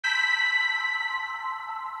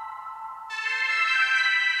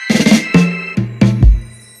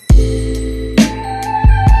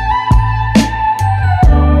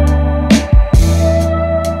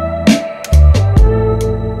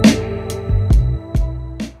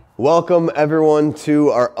Welcome everyone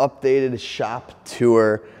to our updated shop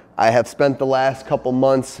tour. I have spent the last couple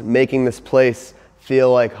months making this place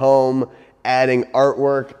feel like home, adding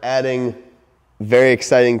artwork, adding very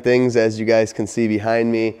exciting things as you guys can see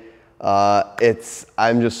behind me.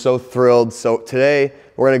 I'm just so thrilled. So today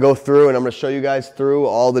we're gonna go through and I'm gonna show you guys through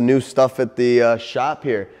all the new stuff at the shop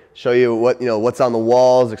here. Show you what's on the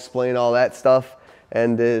walls, explain all that stuff,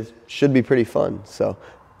 and it should be pretty fun. So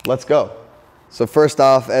let's go. So first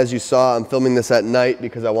off, as you saw, I'm filming this at night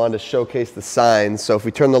because I wanted to showcase the signs. So if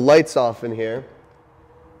we turn the lights off in here,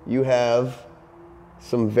 you have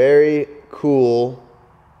some very cool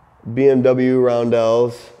BMW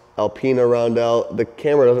roundels, Alpina roundel. The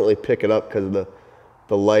camera doesn't really pick it up because of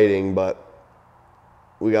the lighting, but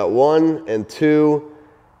we got 1 and 2,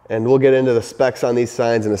 and we'll get into the specs on these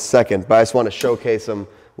signs in a second, but I just want to showcase them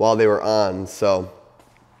while they were on. So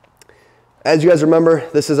as you guys remember,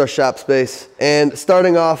 this is our shop space, and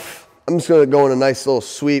starting off, I'm just going to go in a nice little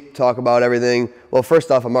sweep, talk about everything. Well, first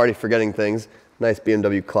off, I'm already forgetting things. Nice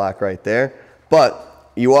BMW clock right there.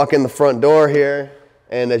 But you walk in the front door here,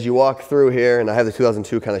 and as you walk through here, and I have the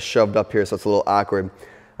 2002 kind of shoved up here, so it's a little awkward.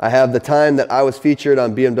 I have the time that I was featured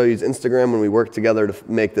on BMW's Instagram when we worked together to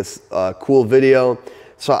make this cool video.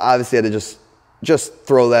 So obviously I had to just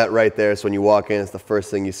throw that right there. So when you walk in, it's the first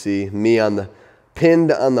thing you see, me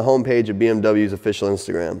pinned on the homepage of BMW's official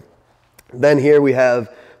Instagram. Then here we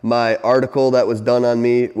have my article that was done on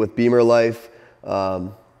me with Beamer Life. I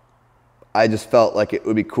just felt like it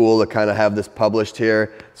would be cool to kind of have this published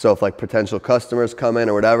here. So if like potential customers come in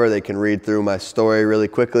or whatever, they can read through my story really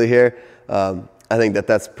quickly here. I think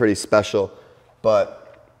that's pretty special.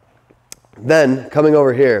 But then coming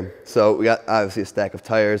over here, so we got obviously a stack of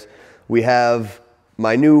tires. We have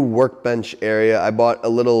my new workbench area. I bought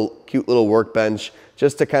a cute little workbench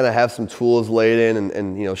just to kind of have some tools laid in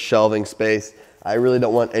and shelving space. I really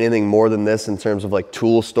don't want anything more than this in terms of like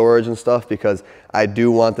tool storage and stuff, because I do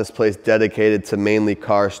want this place dedicated to mainly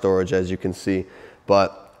car storage, as you can see.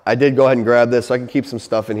 But I did go ahead and grab this so I can keep some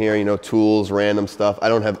stuff in here, tools, random stuff. I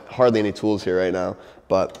don't have hardly any tools here right now,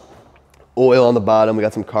 but oil on the bottom. We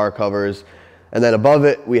got some car covers. And then above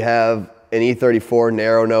it, we have an E34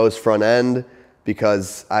 narrow nose front end,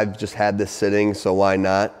 because I've just had this sitting, so why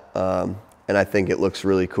not? And I think it looks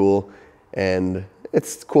really cool. And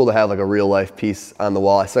it's cool to have like a real life piece on the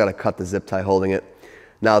wall. I still gotta cut the zip tie holding it.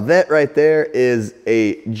 Now that right there is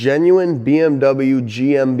a genuine BMW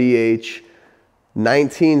GmbH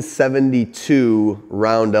 1972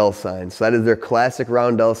 roundel sign. So that is their classic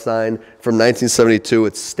roundel sign from 1972.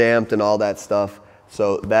 It's stamped and all that stuff.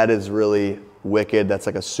 So that is really wicked. That's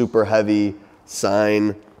like a super heavy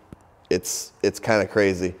sign. It's kind of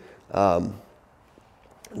crazy.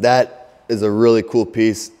 That is a really cool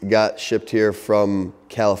piece. Got shipped here from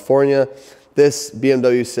California. This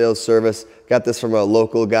BMW sales service, got this from a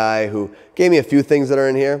local guy who gave me a few things that are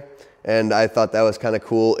in here, and I thought that was kind of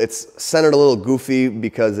cool. It's centered a little goofy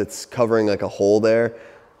because it's covering like a hole there.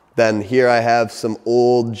 Then here I have some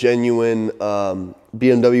old genuine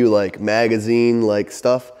BMW like magazine like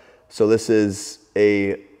stuff. So this is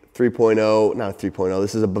a 3.0, not a 3.0,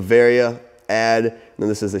 this is a Bavaria ad, and then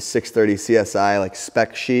this is a 630 CSI like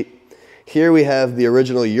spec sheet. Here we have the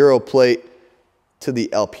original Euro plate to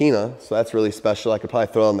the Alpina, so that's really special. I could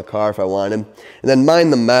probably throw it on the car if I wanted. And then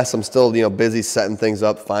mind the mess, I'm still busy setting things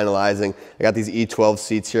up, finalizing. I got these E12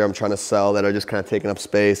 seats here I'm trying to sell that are just kind of taking up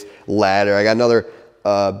space. Ladder, I got another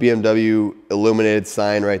BMW illuminated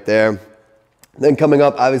sign right there. Then coming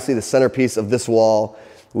up, obviously the centerpiece of this wall,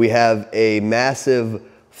 we have a massive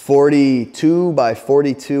 42 by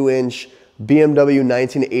 42 inch BMW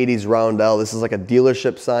 1980s roundel. This is like a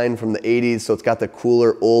dealership sign from the 80s, so it's got the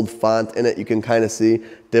cooler old font in it. You can kind of see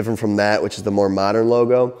different from that, which is the more modern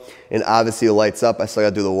logo. And obviously it lights up. I still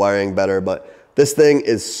gotta do the wiring better, but this thing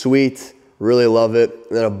is sweet. Really love it.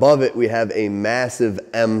 And then above it, we have a massive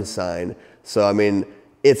M sign. So I mean,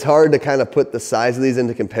 it's hard to kind of put the size of these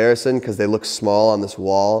into comparison because they look small on this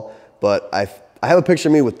wall, but I have a picture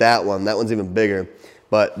of me with that one. That one's even bigger,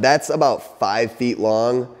 but that's about 5 feet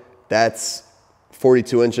long. That's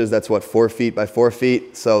 42 inches. That's what, 4 feet by 4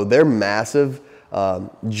 feet. So they're massive,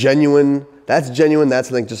 genuine. That's genuine. That's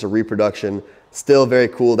I think just a reproduction. Still very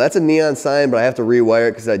cool. That's a neon sign, but I have to rewire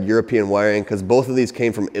it because I had European wiring, because both of these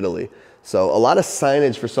came from Italy. So a lot of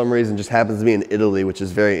signage for some reason just happens to be in Italy, which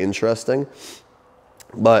is very interesting.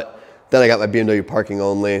 But then I got my BMW parking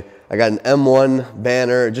only. I got an M1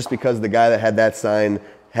 banner just because the guy that had that sign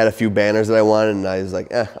had a few banners that I wanted, and I was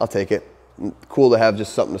like, I'll take it. Cool to have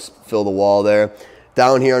just something to fill the wall there.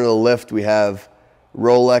 Down here under the lift, we have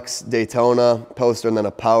Rolex Daytona poster, and then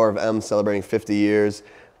a Power of M celebrating 50 years.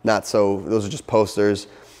 Not so, those are just posters.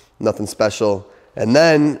 nothing special. And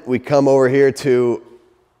then we come over here to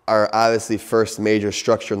our obviously first major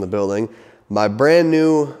structure in the building, my brand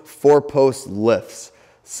new 4-post lifts.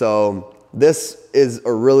 So this is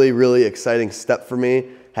a really, really exciting step for me,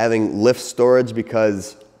 having lift storage,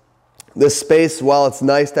 because this space, while it's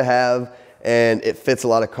nice to have and it fits a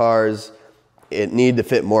lot of cars, it needed to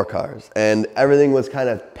fit more cars. And everything was kind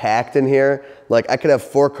of packed in here. Like I could have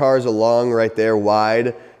 4 cars along right there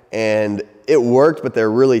wide, and it worked, but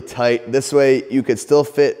they're really tight. This way you could still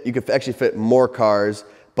fit, you could actually fit more cars,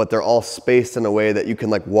 but they're all spaced in a way that you can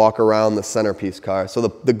like walk around the centerpiece car. So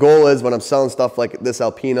the goal is, when I'm selling stuff like this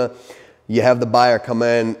Alpina, you have the buyer come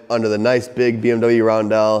in under the nice big BMW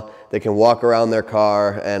Roundel. They can walk around their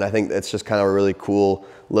car, and I think that's just kind of a really cool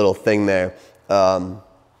little thing there.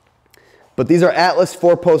 But these are Atlas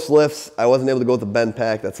 4-post lifts. I wasn't able to go with the bend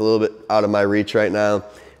pack. That's a little bit out of my reach right now.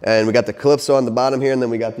 And we got the Calypso on the bottom here, and then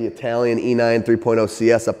we got the Italian E9 3.0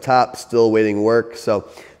 CS up top, still waiting work. So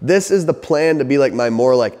this is the plan to be like my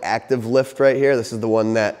more like active lift right here. This is the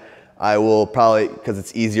one that I will probably, because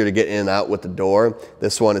it's easier to get in and out with the door.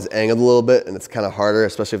 This one is angled a little bit, and it's kind of harder,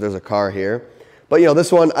 especially if there's a car here. But you know,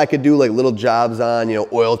 this one I could do like little jobs on, you know,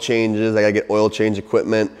 oil changes. I gotta get oil change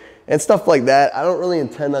equipment and stuff like that. I don't really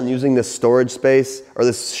intend on using this storage space or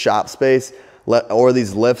this shop space or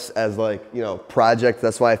these lifts as like, you know, projects.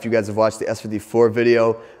 That's why if you guys have watched the S54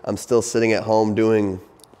 video, I'm still sitting at home doing,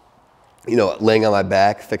 you know, laying on my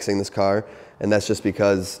back, fixing this car. And that's just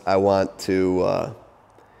because I want to,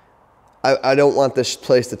 I don't want this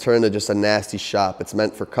place to turn into just a nasty shop. It's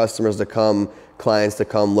meant for customers to come, clients to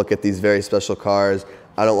come look at these very special cars.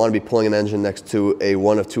 I don't want to be pulling an engine next to a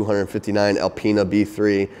 1 of 259 Alpina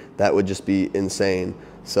B3. That would just be insane.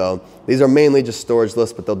 So these are mainly just storage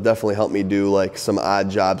lists, but they'll definitely help me do like some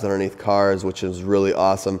odd jobs underneath cars, which is really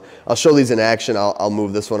awesome. I'll show these in action. I'll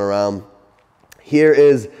move this one around. Here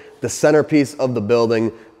is the centerpiece of the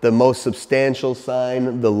building, the most substantial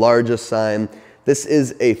sign, the largest sign. This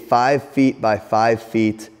is a 5 feet by 5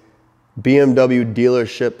 feet BMW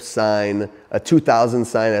dealership sign, a 2000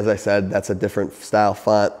 sign. As I said, that's a different style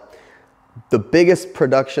font. The biggest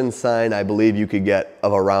production sign I believe you could get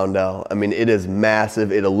of a Roundel. I mean, it is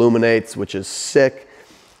massive. It illuminates, which is sick.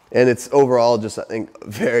 And it's overall just, I think,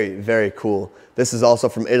 very, very cool. This is also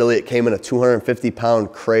from Italy. It came in a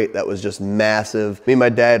 250-pound crate that was just massive. Me and my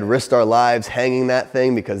dad risked our lives hanging that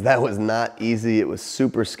thing because that was not easy. It was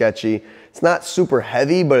super sketchy. It's not super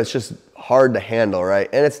heavy, but it's just hard to handle, right?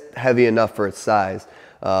 And it's heavy enough for its size.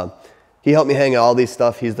 He helped me hang all these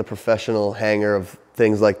stuff. He's the professional hanger of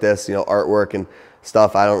things like this, you know, artwork and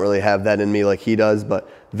stuff. I don't really have that in me like he does, but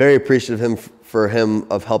very appreciative for him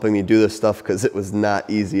of helping me do this stuff, because it was not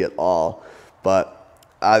easy at all. But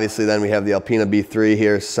obviously then we have the Alpina B3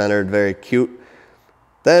 here centered, very cute.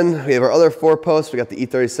 Then we have our other 4 posts. We got the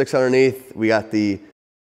E36 underneath. We got the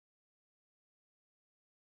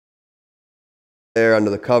there under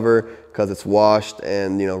the cover because it's washed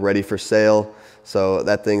and, you know, ready for sale. So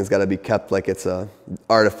that thing's got to be kept like it's a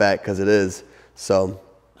artifact, because it is. So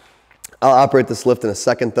I'll operate this lift in a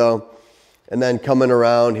second though. And then coming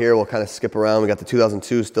around here, we'll kind of skip around. We got the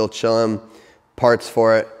 2002 still chilling, parts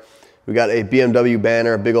for it. We got a BMW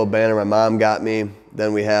banner, a big old banner my mom got me.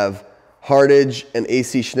 Then we have Hardage and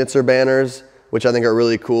AC Schnitzer banners, which I think are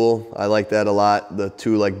really cool. I like that a lot, the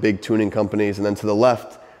two like big tuning companies. And then to the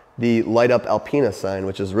left, the light up Alpina sign,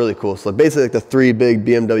 which is really cool. So basically like the 3 big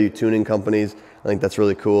BMW tuning companies. I think that's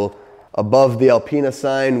really cool. Above the Alpina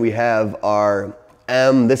sign, we have our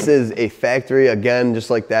M. This is a factory, again, just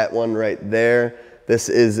like that one right there. This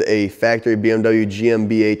is a factory BMW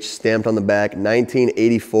GmbH stamped on the back,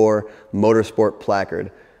 1984 Motorsport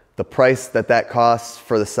placard. The price that costs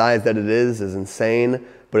for the size that it is insane,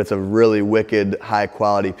 but it's a really wicked high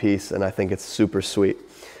quality piece, and I think it's super sweet.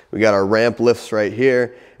 We got our ramp lifts right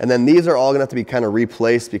here, and then these are all gonna have to be kind of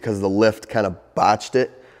replaced because the lift kind of botched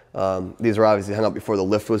it. These were obviously hung up before the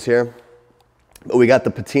lift was here. But we got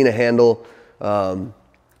the patina handle,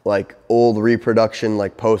 like old reproduction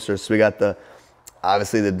like posters. So we got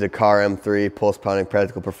obviously the Dakar M3, pulse pounding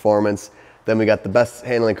practical performance. Then we got the best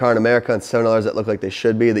handling car in America and $7 that look like they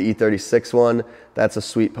should be, the E36 one. That's a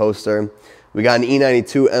sweet poster. We got an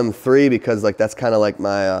E92 M3 because like that's kind of like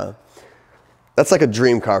my, that's like a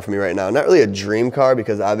dream car for me right now. Not really a dream car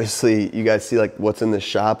because obviously you guys see like what's in this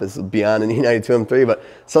shop is beyond an E92 M3, but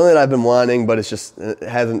something that I've been wanting, but it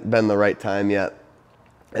hasn't been the right time yet.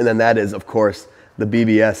 And then that is, of course, the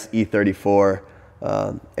BBS E34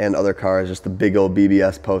 and other cars, just the big old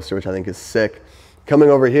BBS poster, which I think is sick. Coming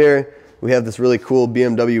over here, we have this really cool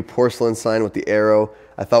BMW porcelain sign with the arrow.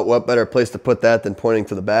 I thought what better place to put that than pointing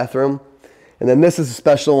to the bathroom. And then this is a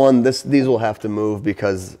special one. These will have to move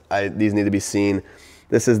because these need to be seen.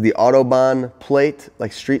 This is the Autobahn plate,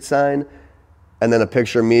 like street sign, and then a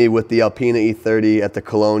picture of me with the Alpina E30 at the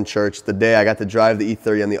Cologne church the day I got to drive the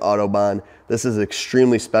E30 on the Autobahn. This is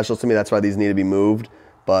extremely special to me. That's why these need to be moved.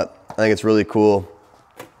 But I think it's really cool.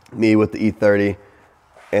 Me with the E30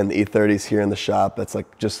 and the E30s here in the shop. That's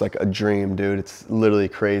like just like a dream, dude. It's literally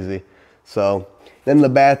crazy. So then in the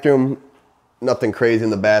bathroom, nothing crazy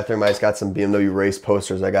in the bathroom. I just got some BMW race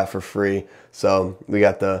posters I got for free. So we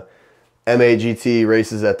got the M8 GT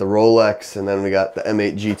races at the Rolex, and then we got the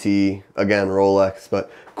M8 GT, again, Rolex.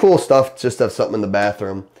 But cool stuff, just to have something in the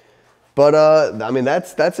bathroom. But, I mean,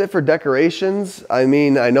 that's it for decorations. I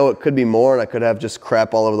mean, I know it could be more, and I could have just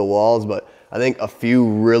crap all over the walls, but I think a few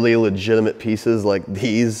really legitimate pieces like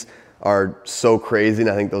these are so crazy,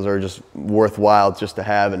 and I think those are just worthwhile just to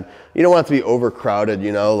have. And you don't want it to be overcrowded,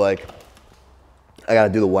 you know, like I got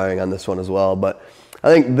to do the wiring on this one as well. But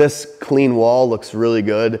I think this clean wall looks really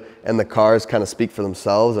good, and the cars kind of speak for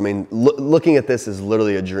themselves. I mean, looking at this is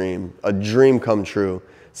literally a dream come true.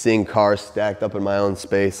 Seeing cars stacked up in my own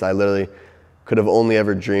space, I literally could have only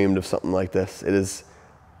ever dreamed of something like this. It is,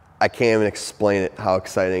 I can't even explain it, how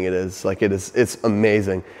exciting it is. Like it's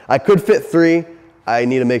amazing. I could fit 3. I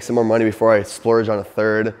need to make some more money before I splurge on a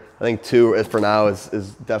 3rd. I think 2 for now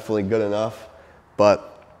is definitely good enough,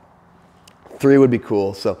 but 3 would be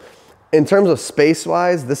cool. So in terms of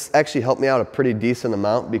space-wise, this actually helped me out a pretty decent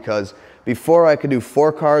amount, because before I could do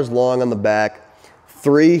 4 cars long on the back,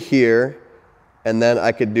 3 here, and then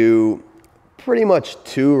I could do pretty much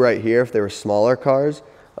 2 right here if they were smaller cars.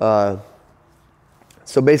 So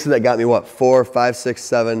basically that got me what, 4, 5, 6,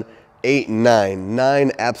 7, 8, 9.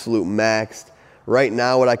 9 absolute maxed. Right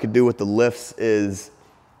now what I could do with the lifts is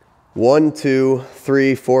 1, 2,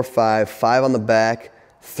 3, 4, 5 on the back,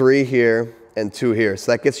 3 here, and 2 here.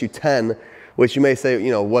 So that gets you 10, which you may say, you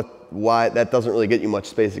know, why that doesn't really get you much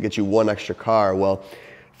space. It gets you 1 extra car. Well,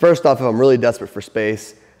 first off, if I'm really desperate for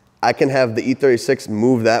space, I can have the E36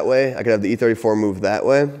 move that way. I could have the E34 move that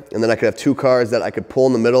way. And then I could have 2 cars that I could pull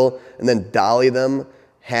in the middle and then dolly them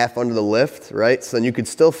half under the lift, right? So then you could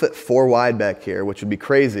still fit 4 wide back here, which would be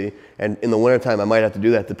crazy. And in the wintertime, I might have to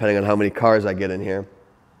do that depending on how many cars I get in here.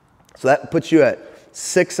 So that puts you at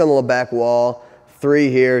 6 on the back wall,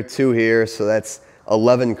 3 here, 2 here. So that's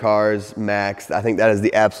 11 cars max. I think that is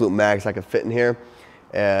the absolute max I could fit in here.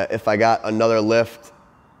 If I got another lift,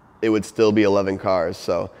 it would still be 11 cars.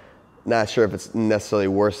 So not sure if it's necessarily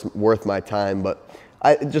worth my time, but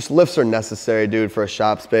just lifts are necessary, dude, for a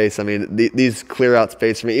shop space. I mean, these clear out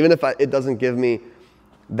space for me. Even if it doesn't give me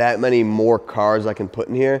that many more cars I can put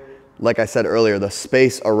in here, like I said earlier, the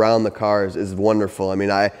space around the cars is wonderful. I mean,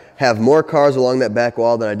 I have more cars along that back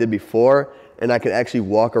wall than I did before, and I can actually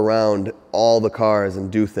walk around all the cars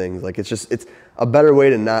and do things. Like, it's a better way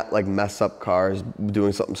to not like mess up cars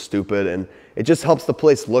doing something stupid, and it just helps the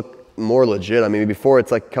place look more legit. I mean, before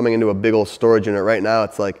it's like coming into a big old storage unit. Right now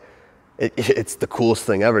it's like it's the coolest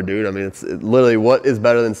thing ever, dude. I mean, it's literally, what is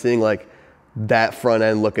better than seeing like that front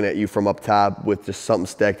end looking at you from up top with just something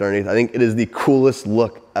stacked underneath? I think it is the coolest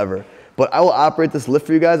look ever. But I will operate this lift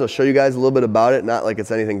for you guys. I'll show you guys a little bit about it. Not like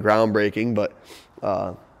it's anything groundbreaking, but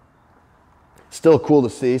still cool to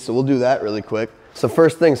see. So we'll do that really quick. So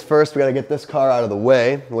first things first, we got to get this car out of the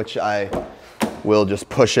way, which I will just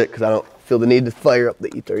push it because I don't feel the need to fire up the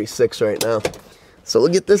E36 right now. So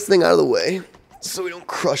we'll get this thing out of the way so we don't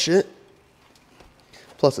crush it.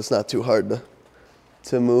 Plus it's not too hard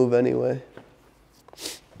to move anyway.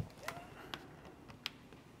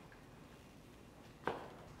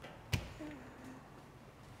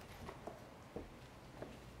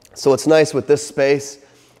 So what's nice with this space,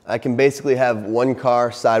 I can basically have 1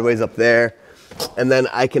 car sideways up there, and then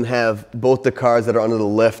I can have both the cars that are under the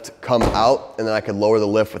lift come out, and then I can lower the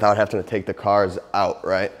lift without having to take the cars out,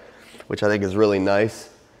 right? Which I think is really nice.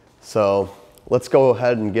 So let's go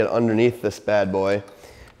ahead and get underneath this bad boy.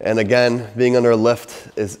 And again, being under a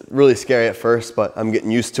lift is really scary at first, but I'm getting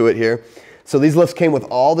used to it here. So these lifts came with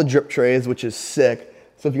all the drip trays, which is sick.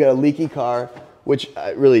 So if you got a leaky car, which I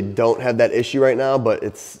really don't have that issue right now, but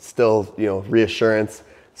it's still, you know, reassurance.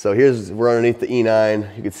 So we're underneath the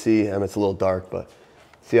E9. You can see, I mean, it's a little dark, but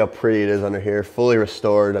see how pretty it is under here. Fully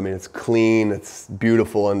restored. I mean, it's clean. It's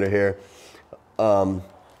beautiful under here. So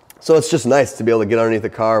it's just nice to be able to get underneath the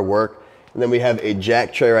car, work. And then we have a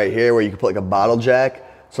jack tray right here where you can put like a bottle jack.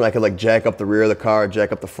 So I can like jack up the rear of the car,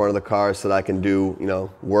 jack up the front of the car so that I can do, you know,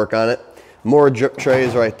 work on it. More drip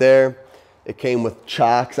trays right there. It came with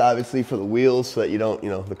chocks, obviously, for the wheels so that you don't, you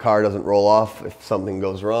know, the car doesn't roll off if something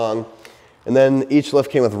goes wrong. And then each lift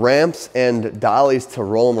came with ramps and dollies to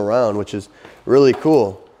roll them around, which is really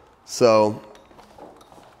cool. So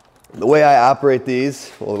The way I operate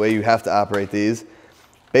these, well, the way you have to operate these,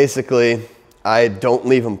 basically, I don't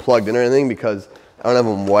leave them plugged in or anything because I don't have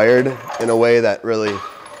them wired in a way that really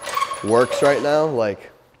works right now.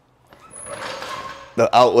 Like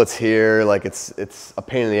the outlets here, like it's a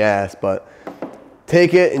pain in the ass, but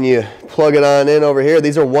take it and you plug it on in over here.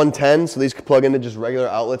 These are 110, so these could plug into just regular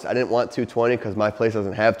outlets. I didn't want 220 because my place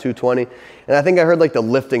doesn't have 220. And I think I heard like the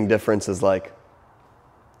lifting difference is like,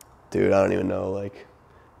 dude, I don't even know, like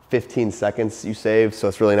 15 seconds you save, so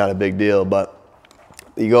it's really not a big deal. But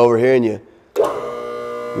you go over here and you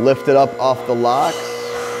lift it up off the locks.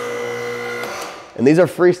 And these are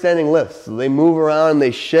freestanding lifts. So they move around and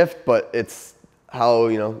they shift, but it's how,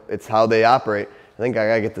 you know, it's how they operate. I think I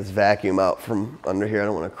gotta get this vacuum out from under here. I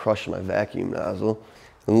don't want to crush my vacuum nozzle.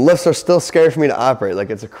 And lifts are still scary for me to operate. Like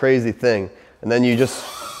it's a crazy thing. And then you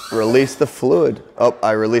just release the fluid. Oh,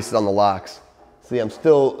 I released it on the locks. See, I'm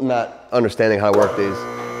still not understanding how to work these.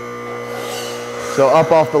 So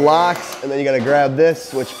up off the locks, and then you gotta grab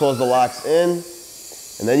this, which pulls the locks in.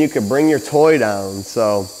 And then you can bring your toy down.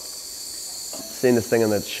 So seeing this thing in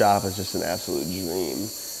the shop is just an absolute dream.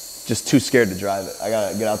 Just too scared to drive it. I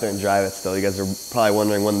gotta get out there and drive it still. You guys are probably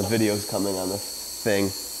wondering when the video's coming on this thing.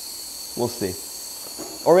 We'll see.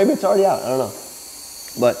 Or maybe it's already out, I don't know.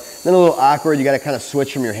 But then a little awkward, you gotta kind of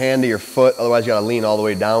switch from your hand to your foot, otherwise you gotta lean all the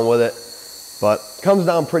way down with it. But it comes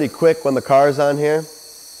down pretty quick when the car's on here.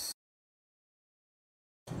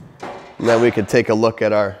 And then we could take a look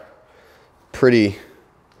at our pretty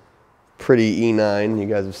E9. You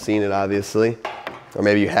guys have seen it obviously. Or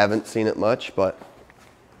maybe you haven't seen it much, but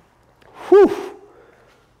whew,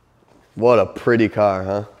 what a pretty car,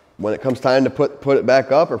 huh? When it comes time to put it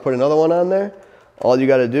back up or put another one on there, all you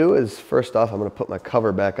gotta do is, first off, I'm gonna put my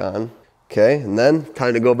cover back on. Okay, and then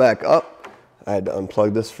time to go back up. I had to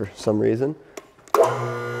unplug this for some reason.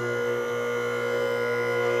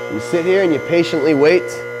 You sit here and you patiently wait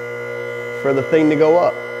for the thing to go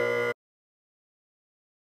up.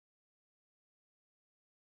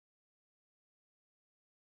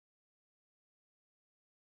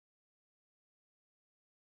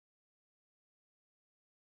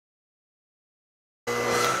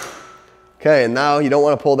 Okay, and now you don't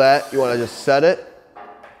want to pull that. You want to just set it.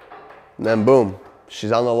 And then boom,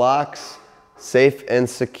 she's on the locks, safe and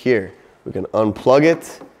secure. We can unplug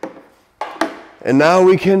it. And now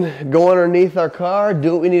we can go underneath our car,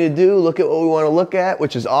 do what we need to do, look at what we want to look at,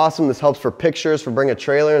 which is awesome. This helps for pictures, for bringing a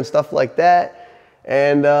trailer and stuff like that.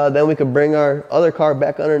 And then we can bring our other car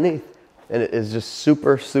back underneath. And it is just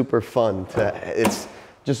super, super fun. It's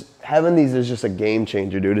just, having these is just a game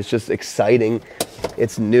changer, dude. It's just exciting.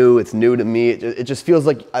 It's new to me. It just feels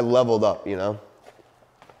like I leveled up, you know?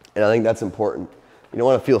 And I think that's important. You don't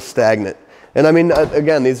want to feel stagnant. And I mean,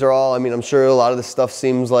 again, these are all, I mean, I'm sure a lot of this stuff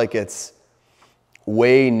seems like it's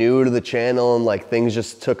way new to the channel and like things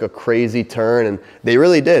just took a crazy turn, and they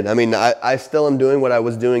really did. I mean, I still am doing what I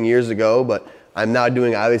was doing years ago, but I'm now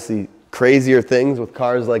doing obviously crazier things with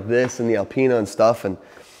cars like this and the Alpina and stuff, and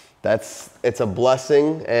it's a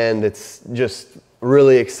blessing, and it's just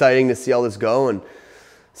really exciting to see all this go and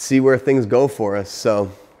see where things go for us.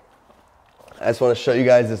 So I just want to show you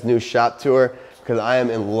guys this new shop tour because I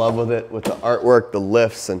am in love with it, with the artwork, the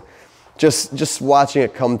lifts, and just watching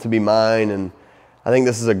it come to be mine. And I think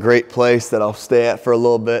this is a great place that I'll stay at for a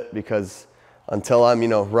little bit, because until I'm, you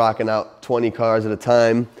know, rocking out 20 cars at a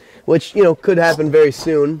time, which, you know, could happen very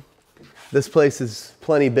soon, this place is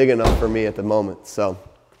plenty big enough for me at the moment. So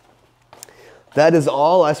that is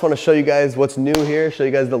all. I just want to show you guys what's new here, show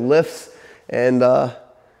you guys the lifts, and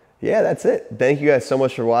yeah, that's it. Thank you guys so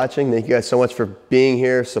much for watching. Thank you guys so much for being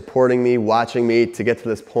here, supporting me, watching me to get to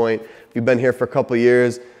this point. If you've been here for a couple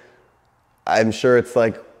years, I'm sure it's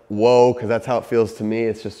like, whoa, because that's how it feels to me.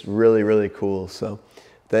 It's just really, really cool. So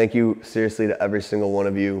thank you seriously to every single one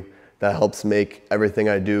of you that helps make everything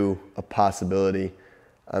I do a possibility.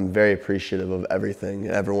 I'm very appreciative of everything,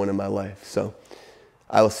 everyone in my life. So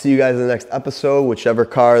I will see you guys in the next episode, whichever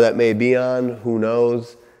car that may be on, who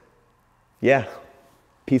knows. Yeah,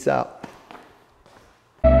 peace out.